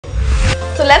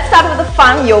So let's start with a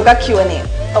fun yoga Q&A.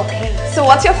 Okay. So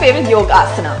what's your favorite yoga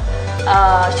asana?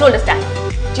 Shoulder stand.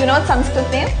 Do you know its Sanskrit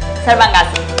name?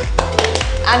 Sarvangasana.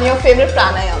 And your favorite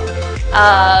pranayam?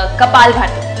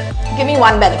 Kapalbhati. Give me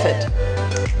one benefit.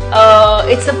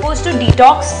 It's supposed to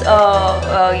detox,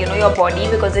 your body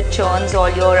because it churns all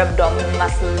your abdominal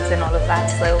muscles and all of that.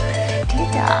 So,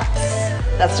 detox.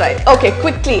 That's right. Okay,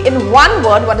 quickly, in one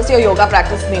word, what does your yoga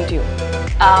practice mean to you?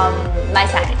 My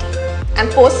sanity. And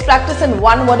post-practice in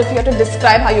one word, if you had to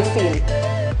describe how you feel?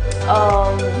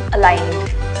 Aligned.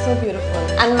 So beautiful.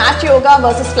 And mat yoga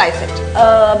versus fly fit?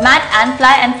 Mat and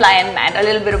fly and mat. A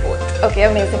little bit of both. Okay,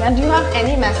 amazing. And do you have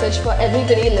any message for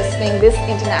everybody listening this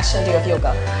International Day of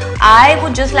Yoga? I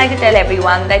would just like to tell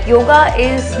everyone that yoga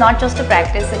is not just a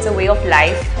practice, it's a way of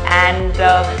life. And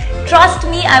trust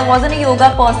me, I wasn't a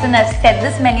yoga person. I've said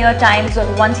this many a times, but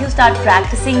once you start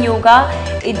practicing yoga,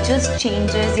 it just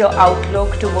changes your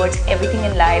outlook towards everything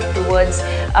in life, towards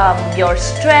your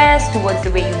stress, towards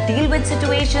the way you deal with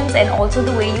situations, and also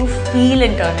the way you feel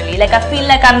internally. Like, I feel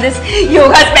like I'm this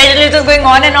yoga specialist who's going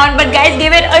on and on, but guys,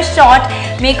 give it a shot.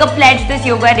 Make a pledge this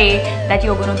yoga day that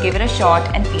you're going to give it a shot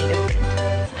and feel different.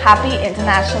 Happy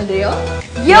International Day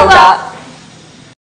of Yoga.